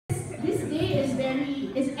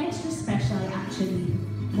is extra special actually.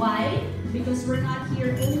 Why? Because we're not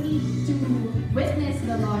here only to witness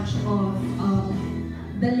the launch of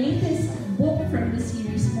the latest book from the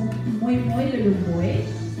series, Moymoy Lulumboy,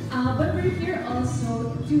 but we're here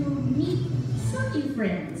also to meet some new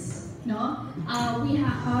friends. No? We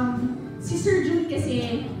have si Sir June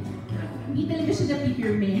kasi hindi talaga siya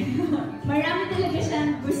napipirme. Marami talaga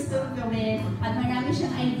siyang gustong gawin at marami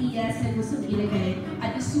siyang ideas na gustong ilagay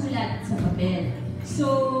at isulat sa papel. So,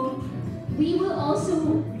 we will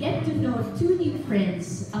also get to know two new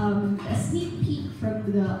friends, a sneak peek from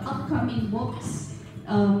the upcoming books,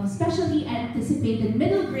 specially anticipated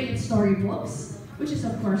middle grade storybooks, which is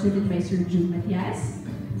of course written by Sir June Matias.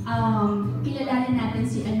 Kilalanin natin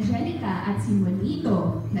si Angelica at si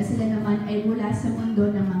Monito, na sila naman ay mula sa mundo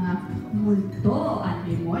ng mga multo at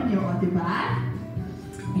demonyo, o diba?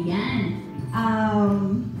 Ayan.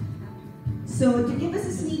 So, to give us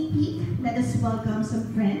a sneak peek, let us welcome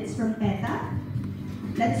some friends from PETA.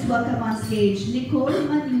 Let's welcome on stage Nicole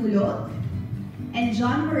Maniulo and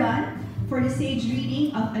John Moran for the stage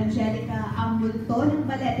reading of Angelica, ang multo ng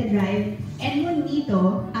Balete Drive, and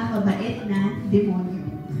Monito, ang mabait na demonyo.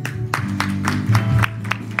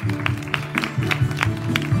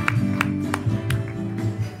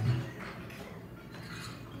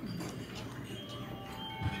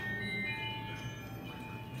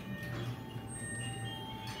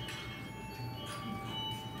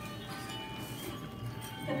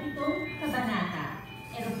 Kapitong Kabanata,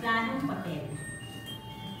 Eroplanong Papel.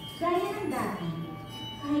 Gaya ng dati,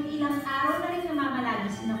 kahit ilang araw na rin namamalagi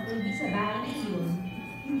si Nakulbi sa bahay na iyon,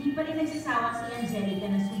 hindi pa rin nagsasawa si Angelica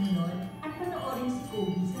na sumunod at panoorin si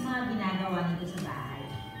Kobe sa mga ginagawa nito sa bahay.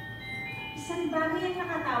 Isang bagay ang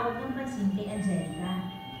nakatawag ng pansin kay Angelica.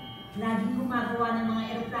 Laging gumagawa ng mga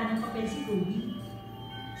eroplanong papel si Kobe.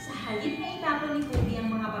 Sa halip na itapon ni Kobe ang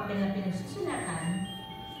mga papel na pinagsusulatan,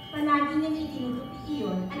 palagi niyang itinutupi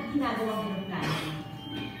iyon at ginagawang eroplano.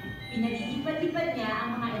 Pinalilipad-lipad niya ang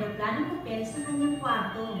mga eroplanong papel sa kanyang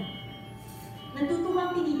kwarto.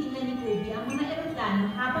 Natutuwang tinitingnan ni Kobe ang mga eroplano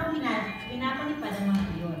habang pinapalipad ang mga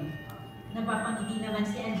iyon. Napapangiti naman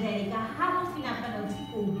si Angelica habang pinapanood si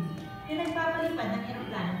Kobe na nagpapalipad ng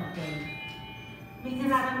eroplanong papel. May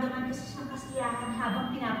nararamdaman kasi siyang kasiyahan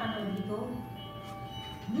habang pinapanood ito.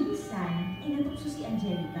 Minsan, inatukso si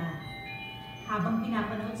Angelica. Habang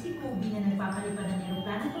pinapanood si Kobe na nagpapalipad ng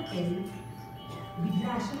eroplanong papel,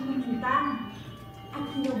 bigla siyang lumutang at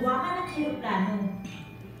hinawakan ng eroplano.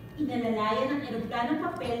 Inalalayan ng eroplanong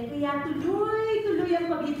papel kaya tuloy-tuloy ang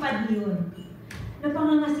paglipad niyon.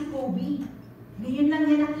 Napanganga si Kobe. Ngayon lang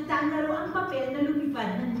niya nakita ang laruang papel na lumipad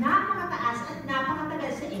na napakataas at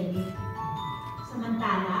napakatagal sa ere.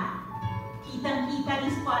 Samantala, kitang-kita ni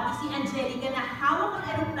Spotty si Angelica na hawak ang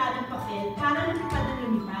eroplanong papel para lumipad ng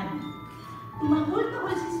lumipad.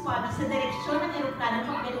 Tumahol-tahol si Spotty sa direksyon ng eroplanong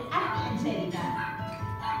papel at ni Angelica.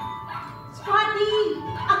 Spotty!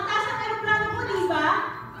 Ang taas ng eroplano ko, di ba?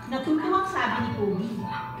 Natutuwang sabi ni Kobe.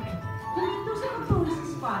 Huminto sa pagtulog si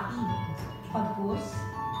Spotty. Pagkos,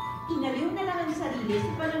 inaliw na lang ang sarili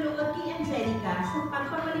sa panunood kay Angelica sa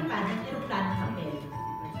pagpapalipad ng eroplanong papel.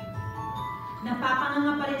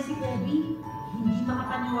 Napapanganga pa rin si Kobe, hindi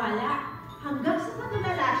makapaniwala, hanggang sa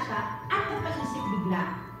matulala siya at napaisip bigla.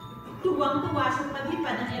 Tuwang-tuwa sa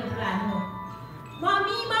paglipad ng eroplano.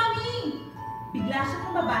 Mami! Mami! Bigla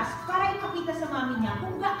siyang lumabas para ipakita sa mami niya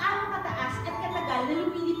kung gaano kataas at katagal na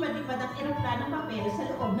lumilipad-lipad ang eroplanong papel sa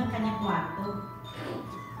loob ng kanyang kwarto.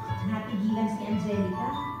 Natigilan si Angelica.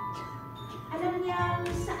 Alam niyang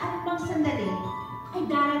sa anumang sandali ay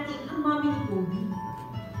darating ang mami ni Kobe.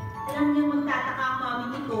 Alam niyang magtataka ang mami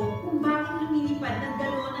nito kung bakit lumilipad ng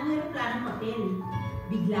ganoon ang eroplanong papel.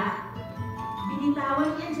 Bigla,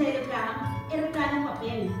 binitawan ni Angelica ang eroplanong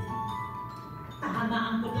papel. Tama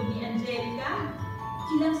ang kutob ni Angelica.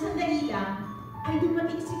 Ilang sandali lang ay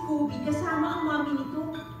dumating si Kobe kasama ang mami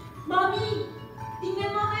nito. Mami!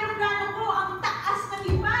 Tingnan mo ang eroplano ko! Ang taas ng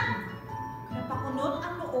lipad! Napakunot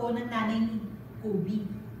ang noo ng nanay ni Kobe.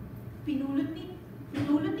 Pinulot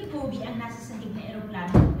ni Kobe ang nasa sahig na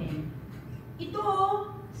eroplano papel. Ito,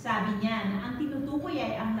 sabi niya na ang tinutukoy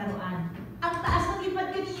ay ang laruan. Ang taas ng lipad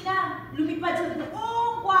kanina! Lumipad sa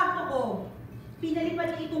buong kwarto ko!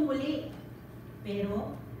 Pinalipad niya itong muli.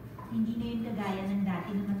 Pero, hindi na yung kagaya ng dati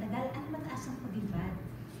na matagal at mataas ang paglipad.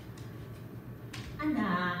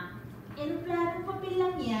 Anak, eroplanong papel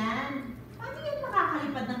lang yan. Paano yan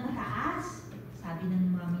makakalipad ng mataas? Sabi ng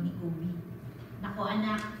mami ni Kobe. Nako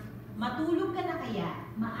anak, matulog ka na kaya.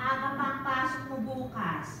 Maaga pa ang pasok mo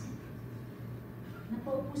bukas.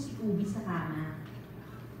 Napaupo si Kobe sa kama.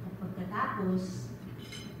 At pagkatapos,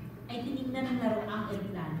 ay tinignan ng laro ang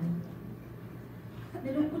eroplano.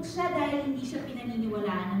 Nalungkot siya dahil hindi siya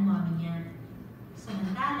pinaniniwalaan ng mommy niya.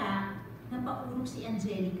 Samantala, napaurong si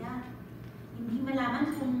Angelica. Hindi malaman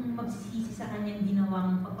kung magsisisi sa kanyang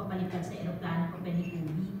ginawang pagpapalipad sa eroplano papel ni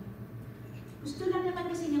Kobe. Gusto lang naman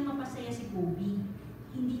kasi niyang mapasaya si Kobe.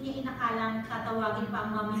 Hindi niya inakalang tatawagin pa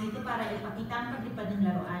ang mami nito para ipakita ang paglipad ng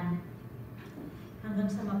laruan. Hanggang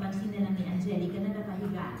sa mapansin na lang ni Angelica na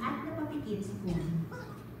nakahiga at napapikit si Kobe.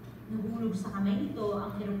 Nahulog sa kamay nito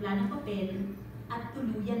ang eroplanong papel at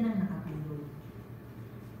tuluyan ng nakatulog.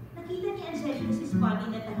 Nakita ni Angelica si Spotty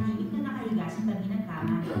na tahimik na nakahiga sa tabi ng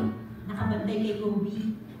kama. Nakabantay kay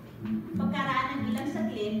Kobe. Pagkaraan ng ilang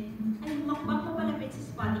saglit, ay humakbang papalapit si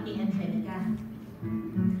Spotty kay Angelica.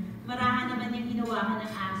 Marahan naman niyang hinawakan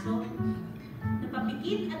ng aso.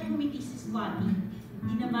 Napapikit at humiti si Spotty.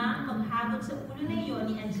 Dinama ang maghagod sa ulo na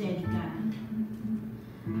iyon ni Angelica.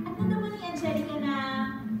 At nadaman ni Angelica na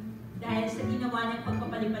dahil sa ginawa niyang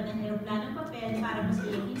pagpapalipad ng eroplanong papel para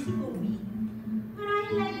masayakin si Kobe,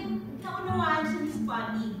 marahil ay naunawaan siya ni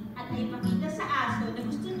Spotty at naipakita sa aso na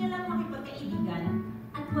gusto niya lang makipagkaibigan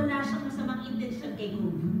at wala siyang masamang intensyon kay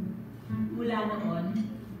Kobe. Mula noon,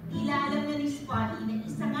 tila alam na ni Spotty na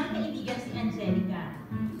isa nga kaibigan si Angelica,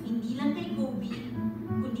 hindi lang kay Kobe,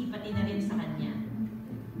 kundi pati na rin sa kanya.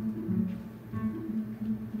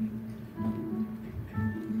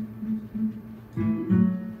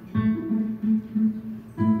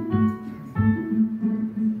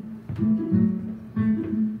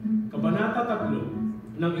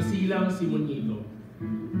 Nang isilang si Monito.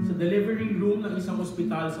 Sa delivery room ng isang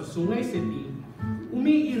ospital sa Sungay City,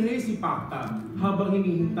 umiire si Pacta habang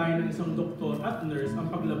hinihintay ng isang doktor at nurse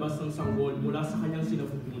ang paglabas ng sanggol mula sa kanyang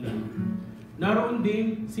sinapupunan. Naroon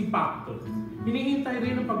din si Pacto. Hinihintay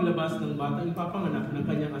rin ang paglabas ng batang ipapanganak ng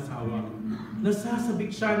kanyang asawa.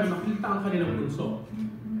 Nasasabik siya na makita ang kanilang bunso.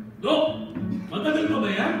 Dok! Matagal pa ba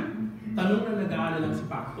yan? Tanong na nag-aalalang si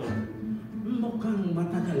Pacto. Mukhang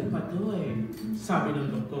matagal pa to sabi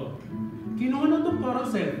ng doktor. Kinuha ng doktor ang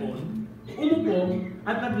cellphone, umupo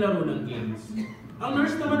at naglaro ng games. Ang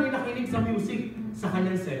nurse naman ay nakinig sa music sa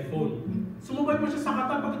kanyang cellphone. Sumubay pa siya sa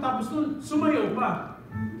kata pagkatapos nun, sumayaw pa.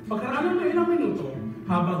 Pagkaraan ng ilang minuto,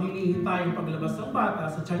 habang hinihintay ang paglabas ng bata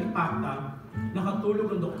sa tiyan ni Pacta,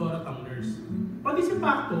 nakatulog ang doktor at ang nurse. Pati si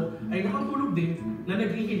Pacto ay nakatulog din na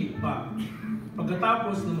naghihilig pa.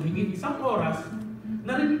 Pagkatapos ng mahigit isang oras,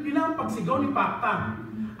 narinig nila ang pagsigaw ni Pacta.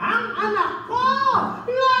 Ang anak ko!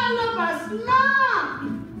 Lalabas na!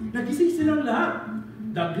 Nagising silang lahat.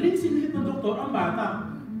 Dagling sinihit ng doktor ang bata.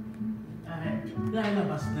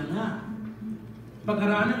 Lalabas na nga.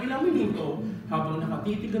 Pagkaraan ng ilang minuto, habang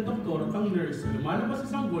nakatitig ang doktor at ang nurse na lumalabas sa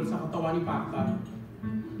sanggol sa katawan ni Pacta,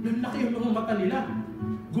 nanlaki ang mga mata nila.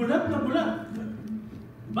 Gulat na gulat.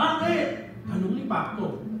 Bakit? Tanong ni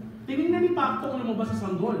Pacto. Tinignan ni Pacto ang lumabas sa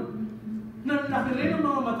sanggol. Nanlaki rin ang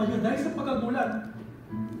mga mata niya dahil sa pagkagulat.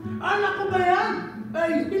 Anak ko ba yan?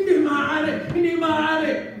 Ay, hindi maaari! Hindi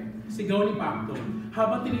maaari! Sigaw ni Pacto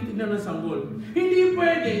habang tinitignan ng sanggol. Hindi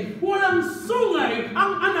pwede! Walang sungay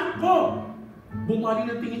ang anak ko! Bumali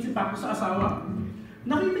ng tingin si Pacto sa asawa.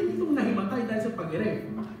 Nakita niya itong nahimatay dahil sa pag-irek.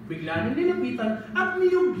 Bigla niyang nilapitan at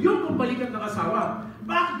niyugyog ang balikat ng asawa.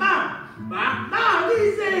 Pacta! Pacta!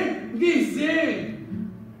 Gising! Gising!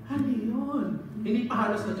 Ano yun? Hindi pa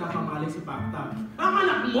halos nagkakamali si Pacta. Ang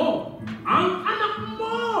anak mo! Ang anak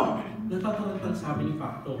mo! Natatarantang sabi ni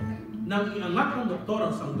Pacto. Nang iangat ng doktor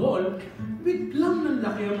ang sanggol, biglang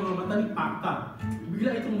nanlaki ang mga mata ni Pacta.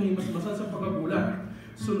 Bigla itong mahimasmasan sa pagkagulat.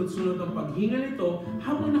 Sunod-sunod ang paghinga nito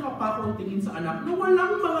habang nakapako ang tingin sa anak na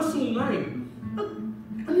walang mga sungay. At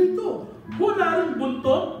ano ito? Wala rin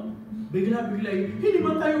buntot? Bigla-bigla'y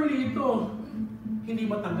hinimatay uli ito. Hindi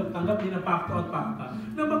matanggap-tanggap ni na Pacto at Pacta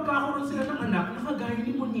na magkakaroon sila ng anak na kagaya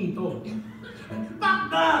ni Monito.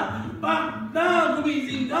 Pacta! Pacta!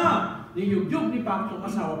 Gumising ka! Niyugyug ni Pacto ang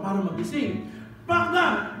asawa para magising.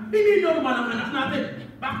 Pacta! Hindi normal ang anak natin!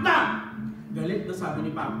 Pacta! Galit na sabi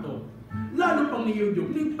ni Pacto. Lalo pang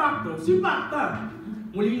niyugyug ni Pacto si Pacta.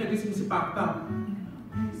 Muling nagising si Pacta.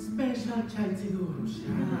 Special child siguro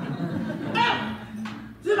siya.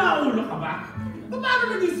 Sinaulo ka ba? Paano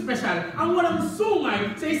naging special ang walang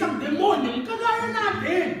sungay sa isang demonyong kagaya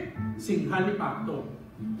natin? Singhal ni Pacto.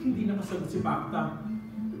 Hindi nakasagot si Pacta.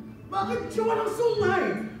 Bakit siya walang sungay?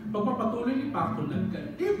 Pagpapatuloy ni Pacto,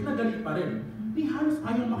 galit na galit pa rin. Di halos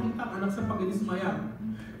ayaw makita ang anak sa pag-inismaya.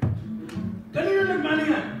 Kanina nagmana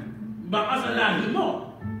yan? Baka sa lahi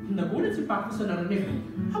mo. Nagulat si Pacto sa narinig.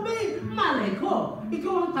 Abay, malay ko.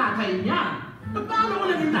 Ikaw ang tatay niya. Paano ko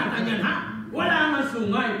naging tatay niyan, ha? Wala nga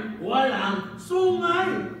sungay. Walang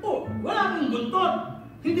sungay. Oh, wala kang buntot.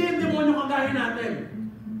 Hindi yung demonyo kagaya natin.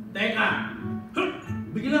 Teka.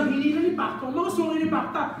 Biglang hinila ni Pacto ang mga sungay ni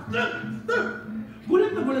Pacta.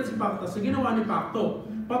 Gulat na gulat si Pacta sa ginawa ni Pacto.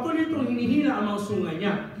 Patuloy itong hinihila ang mga sungay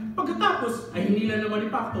niya. Pagkatapos ay hinila naman ni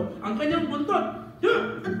Pacto ang kanyang buntot.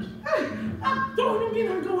 Pacto, anong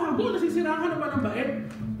ginagawa mo? Nasisira ka na ba ng bait?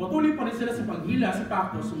 Patuloy pa rin sila sa paghila si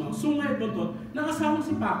Pacto sa mga sungay at buntot ng asawang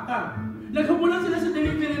si Pacta. Naghabulan sila sa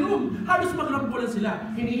delivery room. Halos magrambulan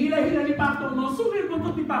sila. Hinihila-hila ni Pacto ang mga sungay at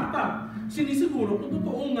buntot ni Pacta. Sinisiguro kung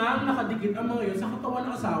totoo nga ang nakadikit ang mga iyon sa katawan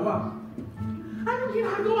ng asawa. Anong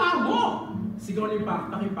ginagawa mo? Sigaw ni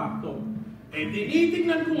Pacta kay Pacto.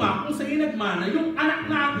 Tinitignan ko nga kung sa'yo nagmana yung anak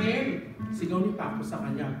natin. Sigaw ni Pacto sa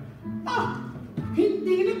kanya.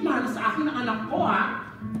 Hindi nagmana sa akin ang anak ko, ha?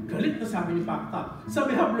 Galit na sabi ni Pacta.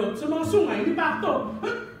 Sabi hablot sa mga sungay ni Pacto.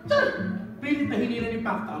 Pilit na hinila ni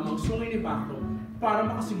Pacta ang mga sungay ni Pacto para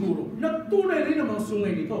makasiguro nagtunay rin ang mga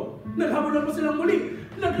sungay nito. Naghabulan pa silang muli.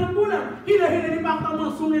 Nagrambulan. Hila-hila ni Pacta ang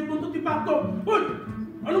mga sungay at buntot ni Pacto. Hoy!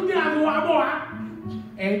 Anong ginagawa mo, ha?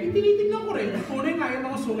 Tinitignan ko rin. Tunay nga yung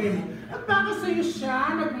mga sungay mo. At baka sa'yo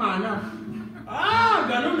siya nagmana.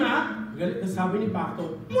 Ganun ha? Galit na sabi ni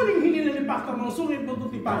Pacto. Muling hinila ni Pacto ang mga sungay at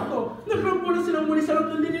buntot ni Pacto. Nagrambulan silang muli sa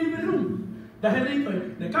loob ng delivery room. Dahil rito,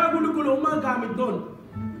 nagkagulo-gulo ang mga gamit doon.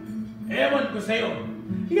 Ewan ko sa'yo.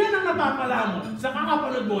 Yan ang napapala mo sa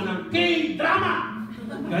kakapanood mo ng K-drama.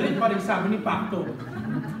 Galit pa rin sabi ni Pacto.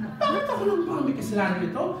 Bakit ako lang ba may kasalanan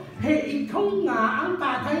nito? Ikaw nga ang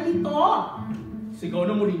tatay nito. Sigaw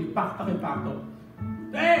na muli ni Pacta kay Pacto.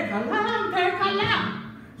 Teka lang!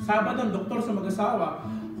 Sabat ng doktor sa mag-asawa,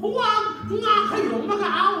 huwag nga kayong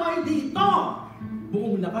mag-aaway dito!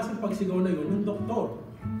 Buong lakas ang pagsigaw na yun ng doktor.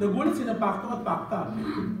 Nagulat sila Pacto at Pacta.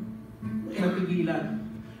 Napigilan.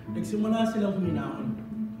 Nagsimula silang huminahon.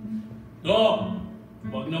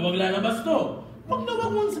 Wag na wag lalabas to. Wag na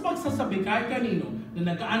wag mong sa pagsasabi kahit kanino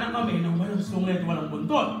na nagkaanak kami ng walang sungay at walang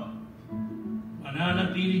buntot.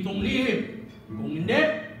 Mananatili itong lihim. Kung hindi,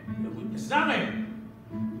 lagot ka sa akin.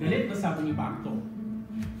 Galit na sabi ni Pacto.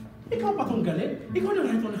 Ikaw pa itong galit? Ikaw na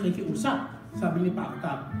nga itong nakikiusap, sabi ni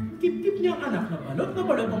Pacta. Kip-kip niya ang anak na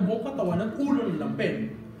balot ang buong katawan at ulo ng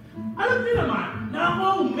lampin. Alam niyo naman na ako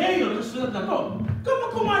ang mayor ng syudad na to.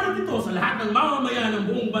 Kapag kumalat ito sa lahat ng mamamayan ng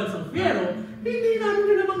buong bansang Fiero, hindi namin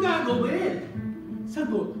na naman gagawin.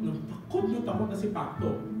 Sagot ng takot na si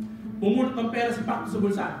Pacto. Pumulot ng pera si Pacto sa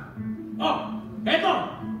bulsa. Eto!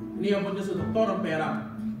 Iniyabot niya sa doktor ang pera.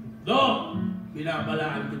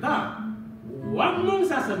 Binabalaan kita. Huwag mong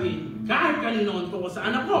sasabihin kahit kanino ang tungkol sa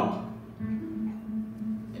anak ko.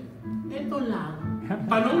 Eto lang.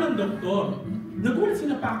 Tanong ng doktor. Nagulat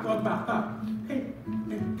sila Pacto at Pacta.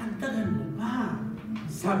 Tagdagan mo ba?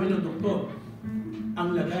 Sabi ng doktor.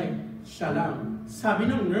 Ang lagay, siya lang. Sabi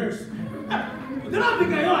ng nurse. Grabe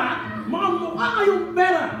kayo ha! Mga mukha kayong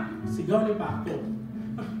pera! Sigaw ni Pacto.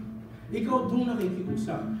 Ikaw itong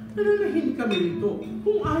nakikiusap. Nananahin kami rito.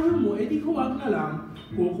 Kung ayaw mo, di huwag na lang.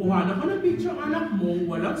 Kukuha na ka ng picture ang anak mo,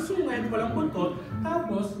 walang sungay at walang buntot,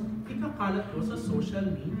 tapos ikakalat ko sa social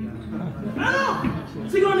media. Ano?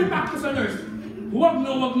 Sigaw ni Pacto sa nurse. Huwag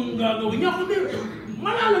mong gagawin niya, kundi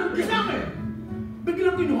malalagot ka sa akin.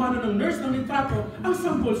 Biglang kinuha na ng nurse ng litrato ang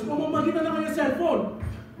sanggol sa pamamagitan ng kanyang cellphone.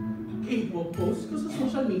 Ipo-post ko sa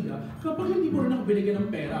social media kapag hindi mo rin ako binigyan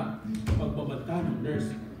ng pera. Pagbabanta ng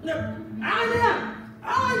nurse.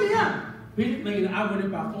 Ano yan? Pilit na inaago ni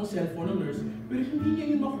Pacto ang cellphone ng nurse, pero hindi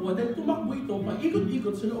niya yung makuha dahil tumakbo ito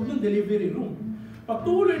paikot-ikot sa loob ng delivery room.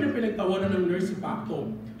 Patuloy na pinagtawanan ng nurse si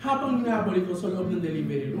Pacto habang hinahabol ito sa loob ng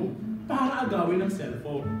delivery room para agawin ng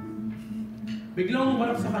cellphone. Biglang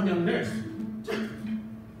umarap sa kanyang nurse.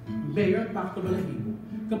 Mayor Pacto Balahibo,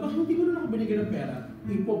 kapag hindi ko na ako binigyan ng pera,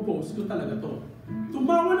 ipopost ko talaga to.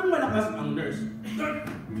 Tumawa ng malakas ang nurse.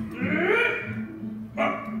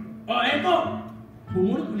 Eto!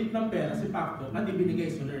 Bumunot ulit ng pera si Pacto at ibinigay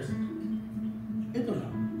sa nurse. Ito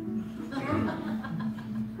lang.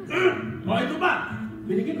 Ito ba?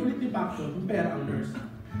 Binigyan ulit ni Pacto ng pera ang nurse.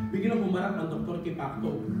 Biglang humarap ang doktor kay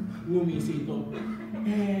Pacto. Ngumisi ito.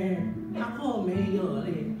 Ako, Mayor,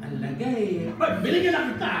 ang lagay. Binigyan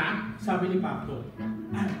lang kita, sabi ni Pacto.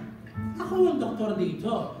 Ako ang doktor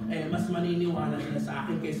dito. Mas maniniwala sila sa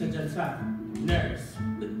akin kaysa dyan sa nurse.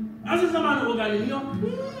 Asa sama ng ugali niyo?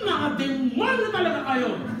 Nakademon na talaga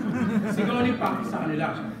kayo! Sigaw ni Pacto sa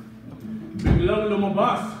kanila. Biglang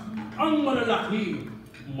lumabas ang malalaki,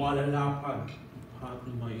 malalapad, at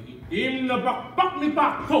may itim na bakbak ni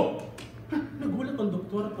Pacto. Nagulat ang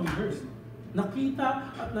doktor at ang nurse.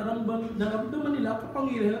 Nakita at naramdaman nila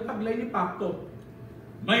kapangyarihan at taglay ni Pacto.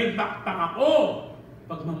 May bakbak ako!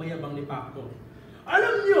 Pagmamayabang ni Pacto.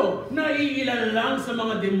 Alam nyo, naiilan lang sa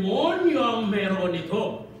mga demonyo ang meron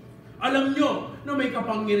nito. Alam nyo na may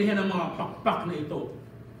kapangyarihan ng mga pakpak na ito.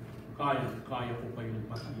 kaya ko kayong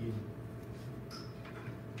patayin.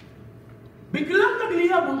 Biglang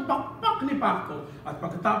nagliyab ang pakpak ni Pacto at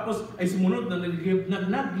pagkatapos ay sumunod na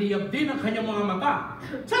nagliyab din ang kanyang mga mata.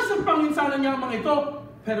 Sasampangin sana niya ang mga ito,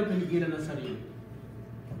 pero pinigilan ng sarili.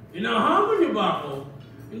 Inahamon niyo ba ako?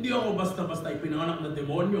 Hindi ako basta-basta ipinanganak na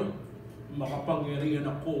demonyo.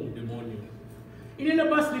 Makapangyarihan akong demonyo.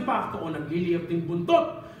 Inilabas ni Pacto o nagliliyab ding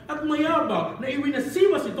buntot at mayabang na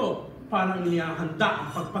iwinasiwas ito. Parang inihahanda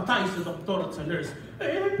ang pagpatay sa doktor at sa nurse.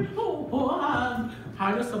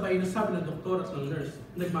 Halos sabay na sabi ng doktor at ng nurse,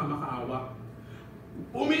 nagmamakaawa.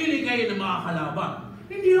 Pumili kayo ng mga kalaban.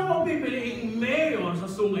 Hindi ako pipiliing mayor sa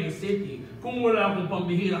Sungay City kung wala akong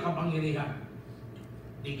pambihira kapangyarihan.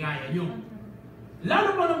 Di gaya nyo. Lalo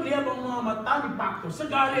pa nagliyab ang mga mata ni Pacto sa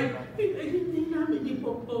galit. Hindi namin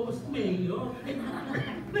ipopose, mayor.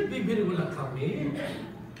 Nagbibiro lang kami.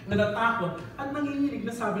 Natatakot at nanginginig na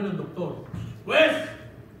sabi ng doktor, "Wes,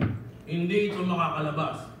 hindi ito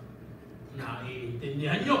makakalabas.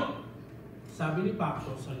 Naiintindihan nyo?" Sabi ni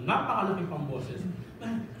Pacto sa napakalaki pang boses,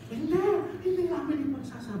 Hindi namin ipang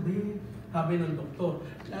sasabi. Sabi ng doktor,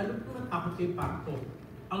 lalo po natakot kay Pacto.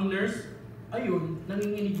 Ang nurse, ayun,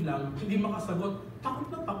 nanginginig lang, hindi makasagot, takot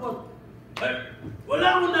na takot. Wala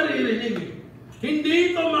akong naririnig eh.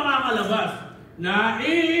 Hindi ito makakalabas.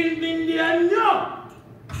 Naiintindihan nyo?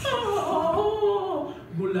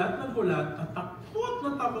 Gulat at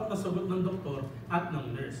takot na sagot ng doktor at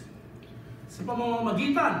ng nurse. Sa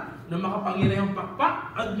pamamagitan ng makapangyarihang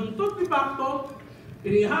pakpak at nuntot ni Pacto,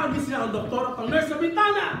 inihagis niya ang doktor at ang nurse sa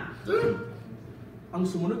bintana. Ang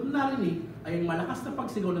sumunod na narinig ay ang malakas na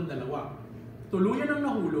pagsigaw ng dalawa. Tuluyan ang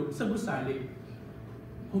nahulog sa gusali.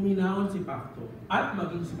 Huminahon si Pacto at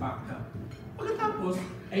maging si Pacta. Pagkatapos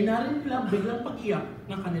ay narinig lang biglang pag-iyak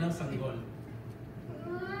ng kanilang sanggol.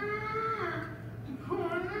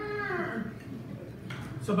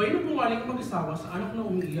 Sabay na pumaling ang mag-asawa sa anak na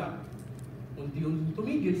umiiyak. Unti-unti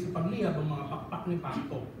tumigil sa pagliyab ang mga pakpak ni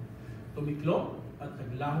Pacto. Tumiklop at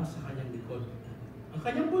naglahos sa kanyang likod. Ang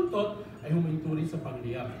kanyang buntot ay huminto rin sa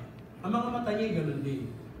pagliyab. Ang mga mata niya ay ganun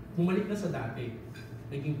din. Bumalik na sa dati.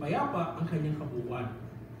 Naging payapa ang kanyang kabuuan.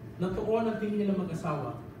 Natuon ang tingin nila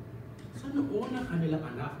mag-asawa sa noon ng kanilang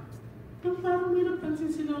anak. Nang parang may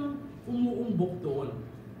napansin silang umuumbok doon.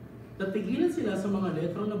 Natigilan sila sa mga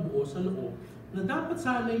letrang nabuo sa noo na dapat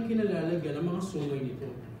sana ay kinalalagyan ng mga sungay nito.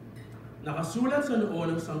 Nakasulat sa noo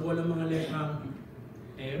ng sanggol ang mga letrang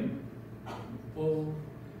M, O,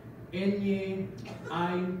 N,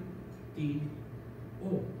 I, T,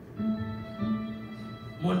 O.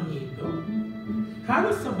 Monito.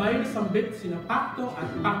 Halos sabay na sambit sina Pacto at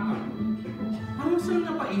Pacta. Parang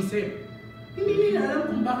silang napaisip. Hindi nila alam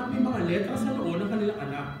kung bakit may mga letra sa noo ng kanilang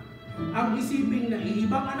anak. Ang isiping na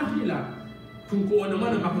iibang anak nila, kung ano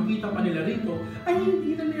man ang makikita pa nila rito, ay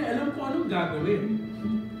hindi na nila alam kung anong gagawin.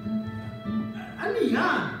 Ano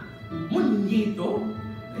yan? Monito?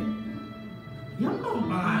 Yan ba ang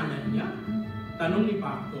pangalan niya? Tanong ni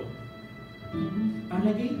Pacto.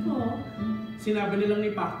 Palagay ko, sinabi nilang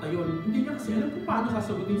ni Pacta yun. Hindi niya kasi alam kung paano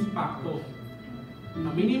sasagutin si Pacto.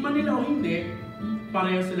 Aminin man nila o hindi,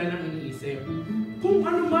 pareho sila nang iniisip. Kung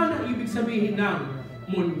ano man ang ibig sabihin ng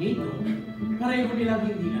Monito, pareho nilang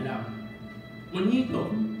hindi alam.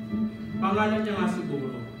 Monito, pangalan niya nga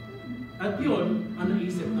siguro. At yun ang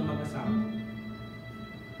naisip na mag-asawa.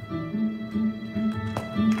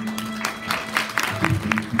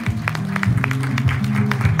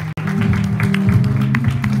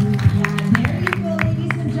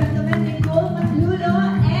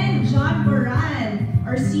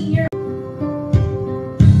 Our senior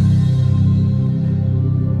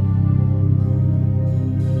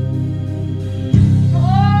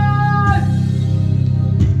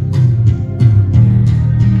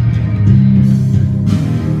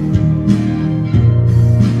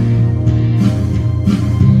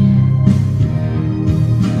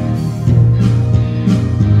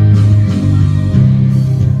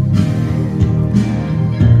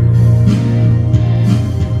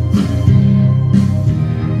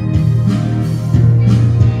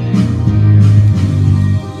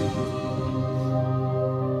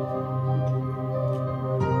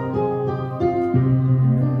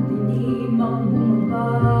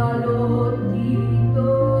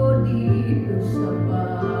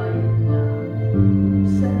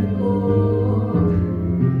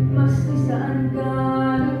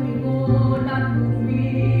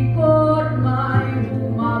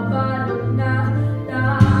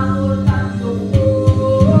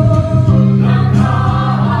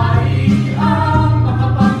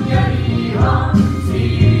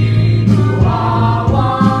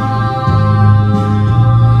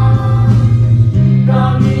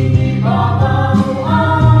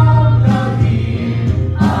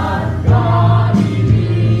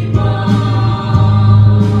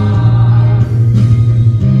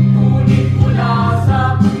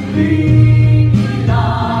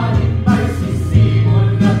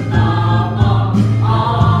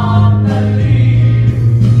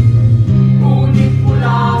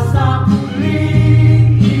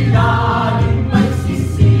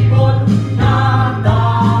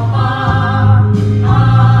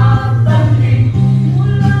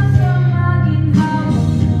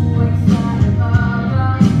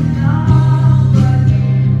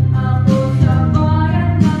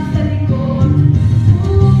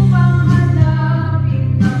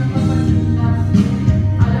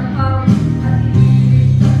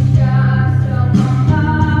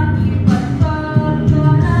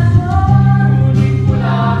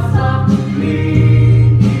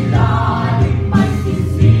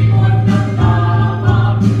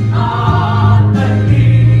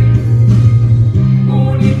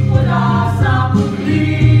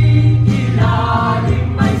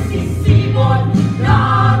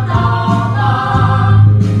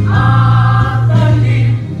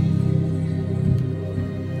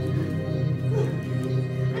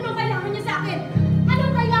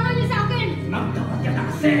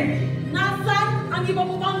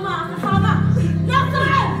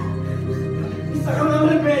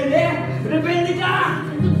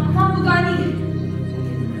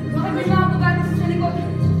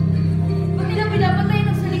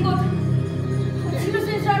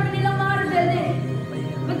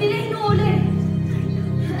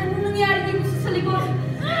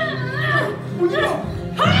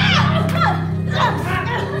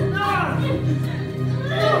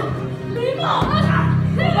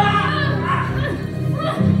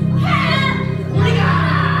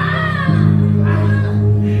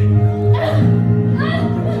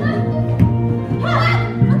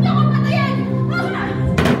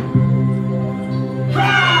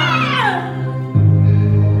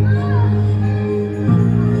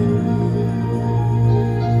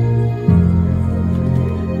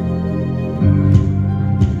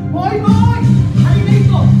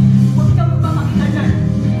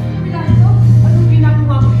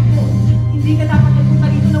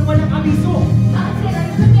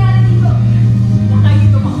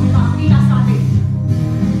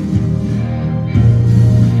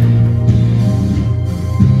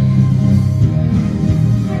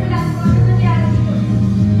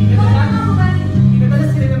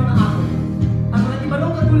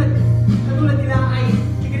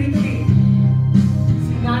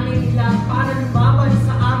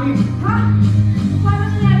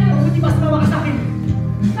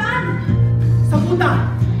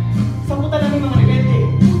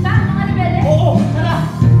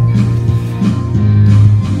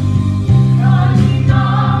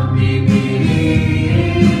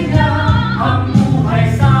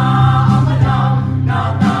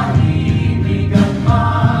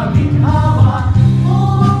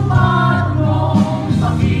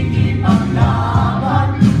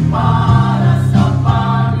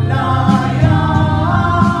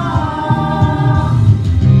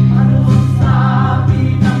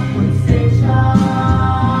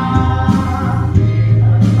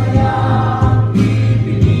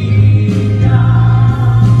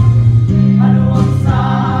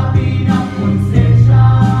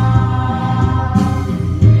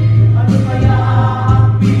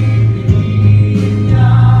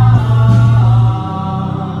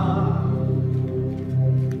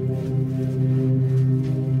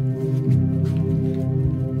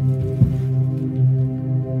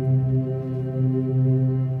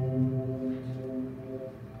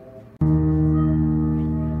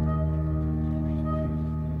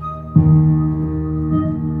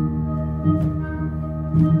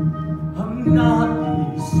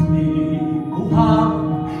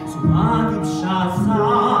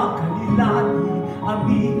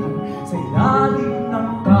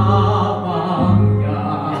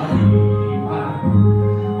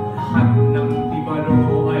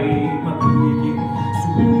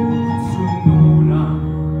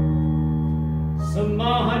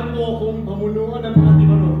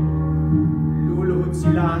Umikot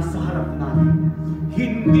sila sa harap natin,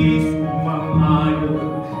 hindi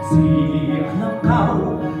sumang-ayon si Alangkaw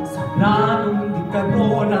sa planong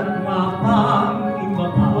diktador at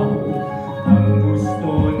mapang-imbagaw. Ang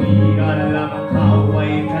gusto ni Alangkaw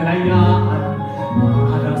ay kalayaan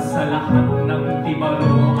para sa lahat ng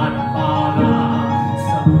Tibaro at para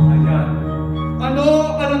sa bayan.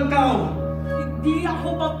 Ano, Alangkaw? Hindi ako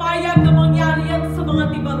papayag na mangyari yan sa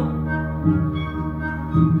mga Tibaro.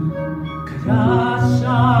 Kaya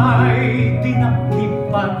siya'y tinakip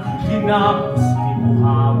at hinapos ni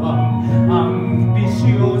Buhawang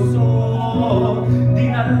ambisyoso,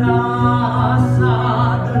 dinala sa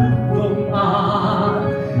dalugtong at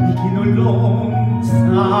ikinulong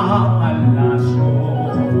sa palasyo.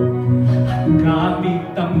 Gamit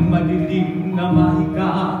ang madilim na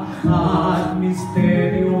mahika at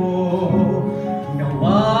misteryo,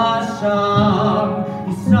 ginawa siyang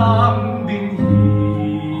isang binhi.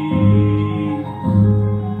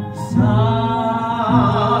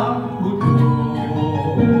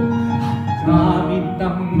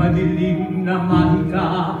 Madilim na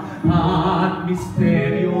mahika at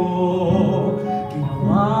misteryo,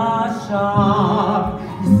 ginawa siyang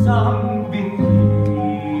isang binhi,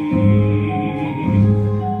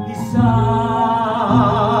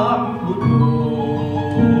 isang buto.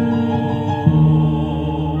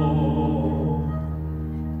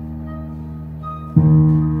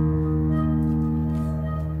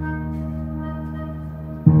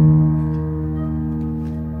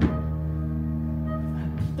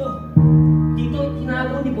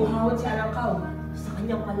 Buhawan si Alangkaw sa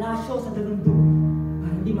kanyang palasyo sa Segundo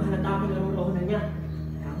para hindi mahalata ang narorohonan niya.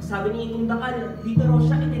 Kaya ang sabi ni Itong Dakal, dito raw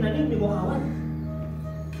siya itinanim ni Buhawan.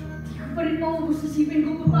 Di ko pa rin maubos isipin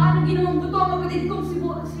kung paano ginawang buto ang kapatid kong si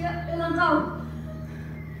Alangkaw.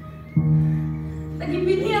 Naging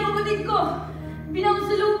binhi ang kapatid ko, binawang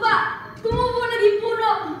sa lupa, tumubo naging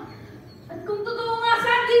puno. At kung totoo nga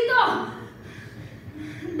saan dito,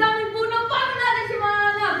 ang daming puno, paano natin siya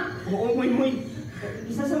mahanap? Oo, Moymoy.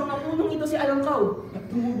 Isa sa mga punong ito si Alangkaw at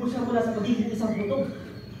tumubo siya mula sa pagiging isang puto.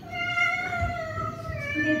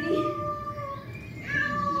 Spaghetti?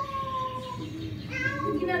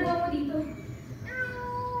 Anong ginagawa mo dito?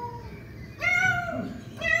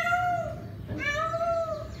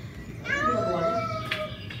 Ano ginagawa niya?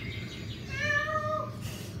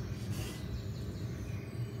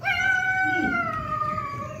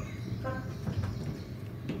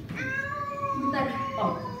 Butal,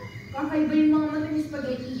 Oh, kakaiba yung mga mata ni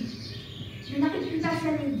Spaghetti. May nakikita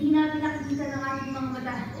siya na hindi natin nakikita ng ating mga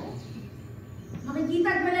mata. Makikita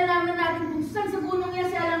at malalaman natin kung saan sa punong niya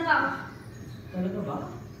si Alangkaw. talaga ba?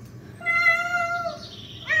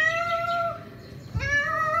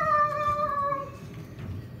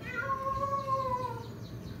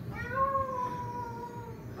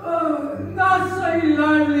 Nasa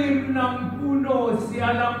ilalim ng puno si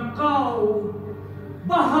Alangkaw.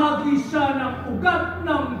 Bahagi siya ng ugat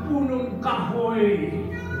ng punong kahoy.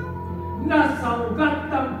 Nasa ugat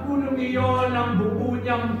ng punong iyon ang buo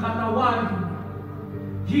niyang katawan.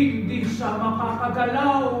 Hindi siya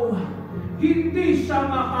makakagalaw, hindi siya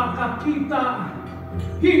makakakita,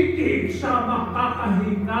 hindi siya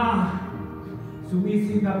makakahinga.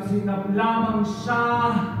 Sumisinap-sinap lamang siya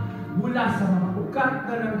mula sa mga ugat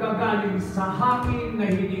na nanggagaling sa hangin na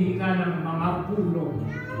hinihinga ng mga puno.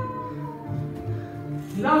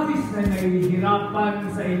 Labis na nahihirapan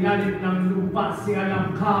sa ilalim ng lupa si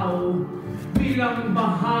Alangkaw bilang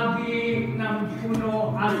bahagi ng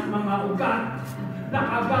puno at mga ugat.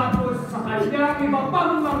 Nakagapos sa kanyang iba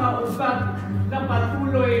pang mga ugat na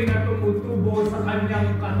patuloy na tumutubo sa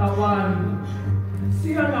kanyang katawan.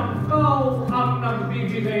 Si Alangkaw ang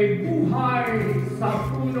nagbibigay buhay sa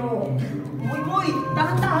puno. Moymoy,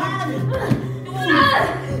 dahan-dahan!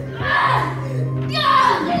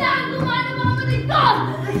 Kailangan gumawa ng mga kapatid ko!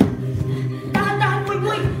 Dahan-dahan,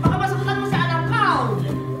 Moymoy! Baka masakutan mo si Alangkaw!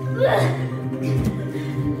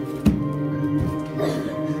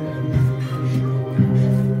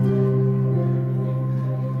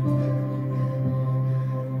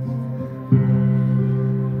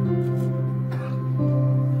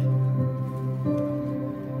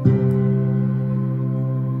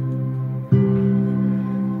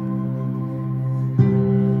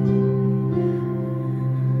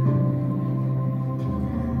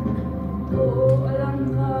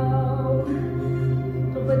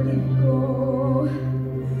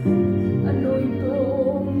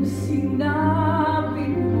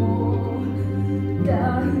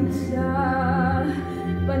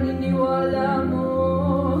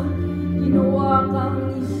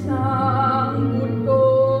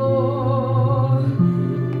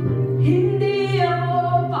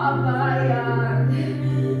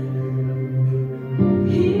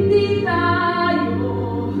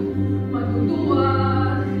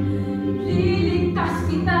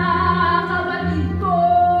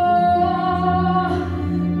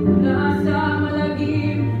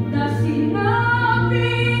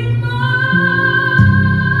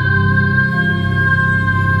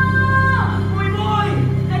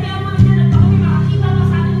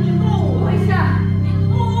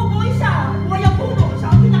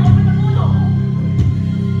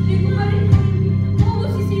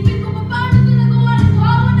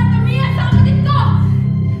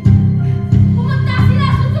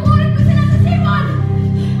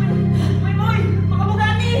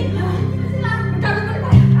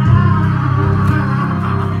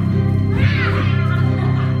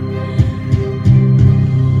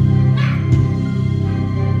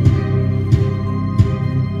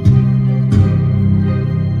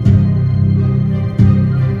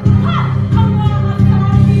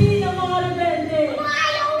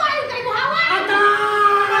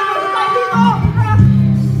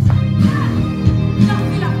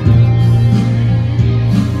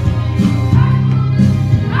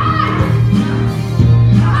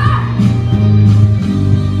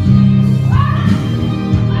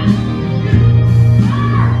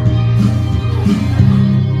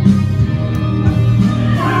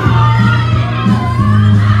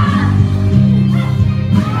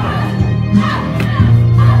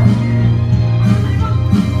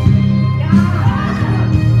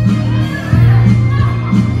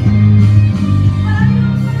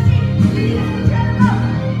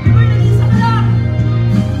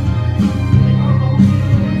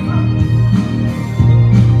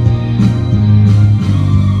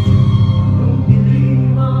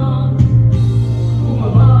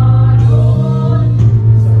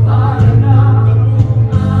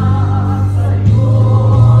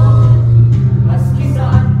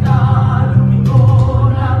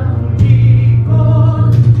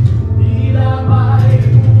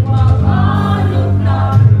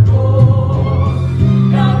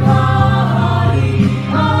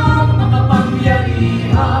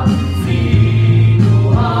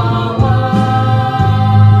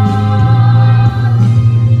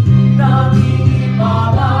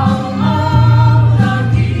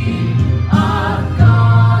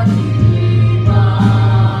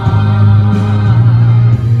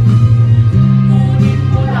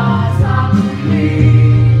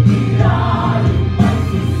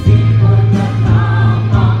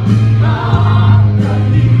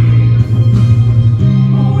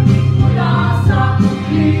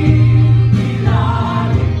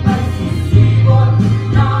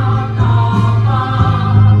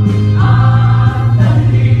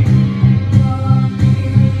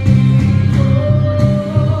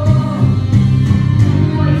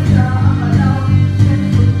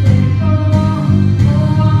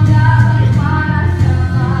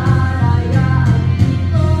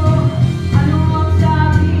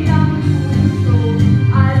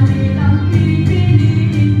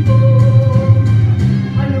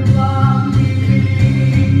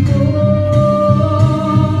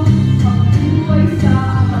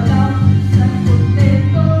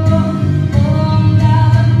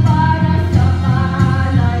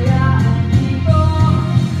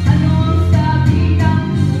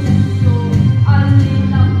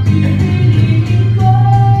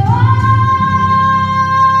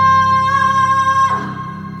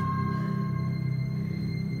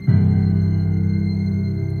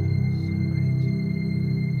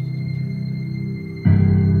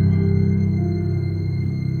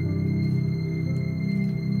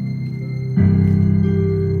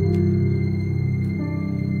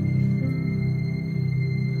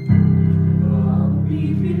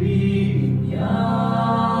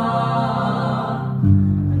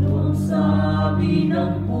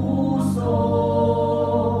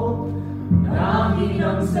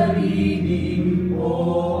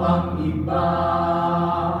 iba,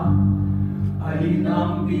 alin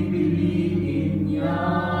ang pipiliin niya?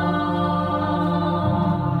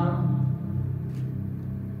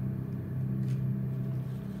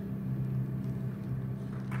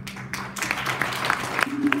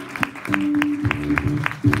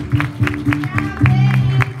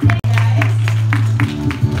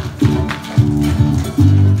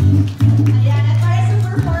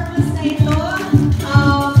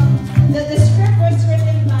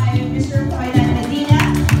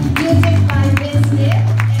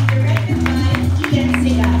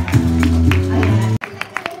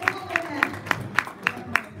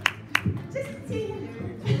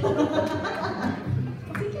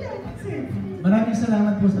 Maraming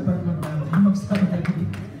salamat po sa pagpunta. Magsama na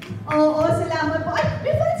dito. Oo, salamat po. Ay,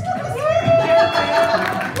 may fans ko kasi!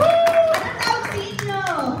 Woo! Anong tawag sa inyo?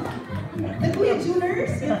 The Kuya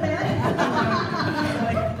Jewelers? I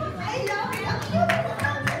love it. Ang cute.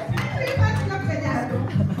 May fans club ka na.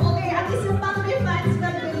 Okay, at isa pang may fans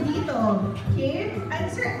club ka dito. Okay? And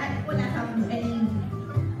sir, wala kang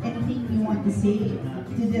anything you want to say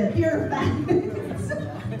to your fans?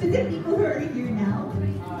 To the people who are here now?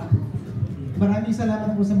 Maraming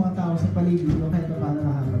salamat po sa mga tao sa paligid ko kahit pa paano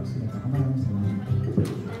nakahawag sila. Maraming salamat.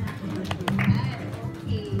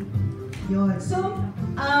 Okay. Yun. So,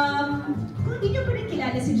 kung hindi nyo pa rin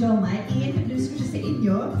kilala si Jomai, i-introduce ko siya sa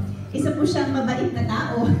inyo. Isa po siyang mabait na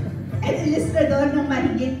tao at ilustrador ng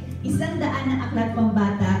mahigit 100 na aklat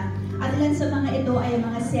pambata. At ilan sa mga ito ay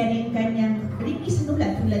mga seryeng kanyang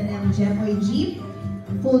isinulat tulad ng Gemoy Jeep,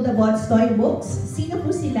 Foldable Storybooks, Sino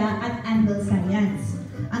Po Sila at Anvil Science.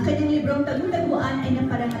 Ang kanyang librong tagu-taguan ay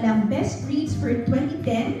naparangalang Best Reads for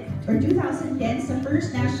 2010 or 2010 sa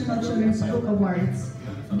First National Children's Book Awards.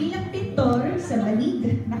 Bilang pintor sa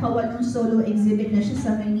Banig, nakawalong solo exhibit na siya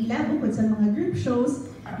sa Manila bukod sa mga group shows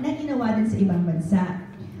na ginawa din sa ibang bansa.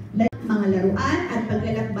 Mga laruan at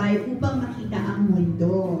paglalakbay upang makita ang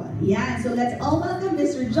mundo. Yan. So let's all welcome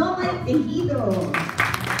Mr. Jomai Tejido.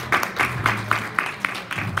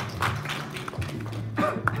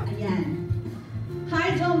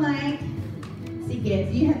 Hi, Jomai. Sige,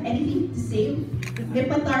 do you have anything to say? May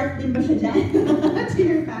patart din ba siya dyan to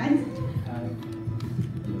your fans?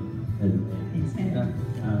 Hello.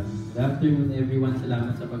 Good afternoon everyone.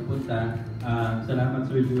 Salamat sa pagpunta. Salamat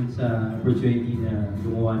Sir Jun sa opportunity na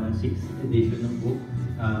gumawa ng 6th edition ng book.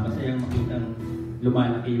 Masayang makitang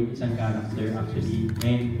lumalaki yung isang character actually.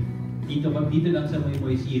 And dito lang sa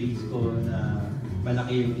Moymoy series ko na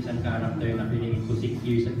malaki yung isang character na pinigin ko 6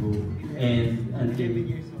 years ago. And until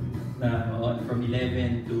from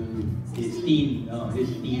 11 to 16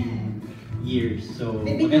 years. So,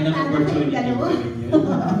 magandang opportunity for inyo.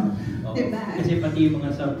 Diba? Kasi pati yung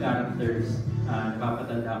mga sub-characters,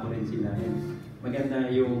 napapatanda ko rin sila. And maganda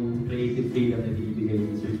yung creative freedom na binibigay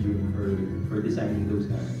ni Sir June for designing those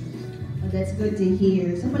characters. Oh, that's good to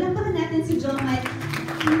hear. So, palampakan natin si Jomai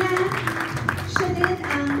na siya din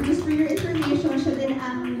ang, just for your information, siya din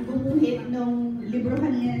ang bumuhit nung libro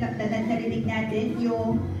kanina na narinig natin,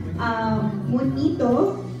 yung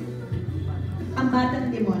Monito, ang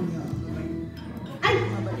Batang Demonyo. Ay!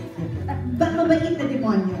 Mabait na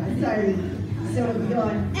demonyo. Sorry. So,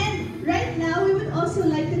 yun. And right now, we would also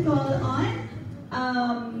like to call on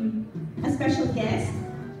a special guest.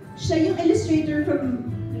 She's an illustrator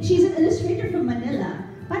from Manila.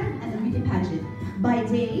 Parang beauty pageant. By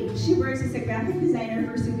day, she works as a graphic designer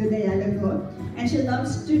for Segundo, and she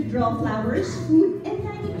loves to draw flowers, food, and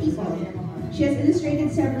tiny people. She has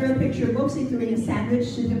illustrated several picture books including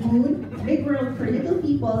Sandwich to the Moon, Big World for Little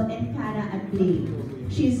People, and Cara at Play.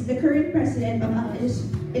 She is the current president of ang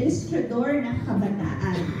Ilustrador ng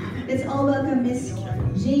Kabataan. Let's all welcome Miss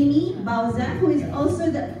Jamie Bauza, who is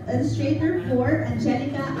also the illustrator for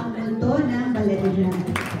Angelica ang Multo ng Valeria.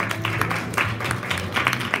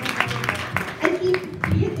 I keep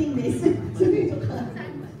hitting this. So dito ka.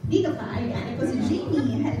 Ayan. Ito si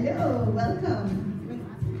Jamie. Hello. Welcome.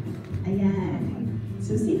 Ayan.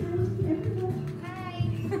 So say hi to everyone. Hi.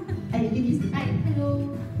 Hi.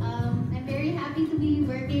 Hello. I'm very happy to be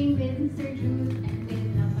working with Sir Jude and with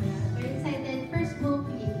Lampara. Very excited. First book.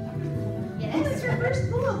 Yes. Oh, it's your first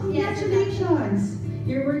book. Yes. Congratulations.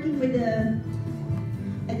 You're working with a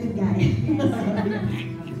good guy.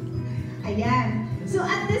 Ayan. So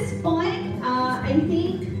at this point, I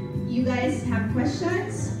think you guys have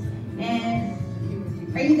questions. And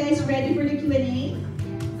are you guys ready for the Q&A?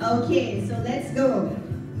 Okay, so let's go.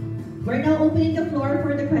 We're now opening the floor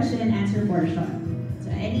for the question and answer portion. So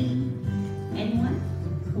anyone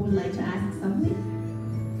who would like to ask something?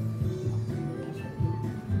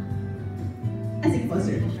 Sige po,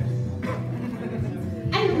 sir.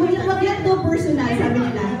 Ay, wag lang daw personal.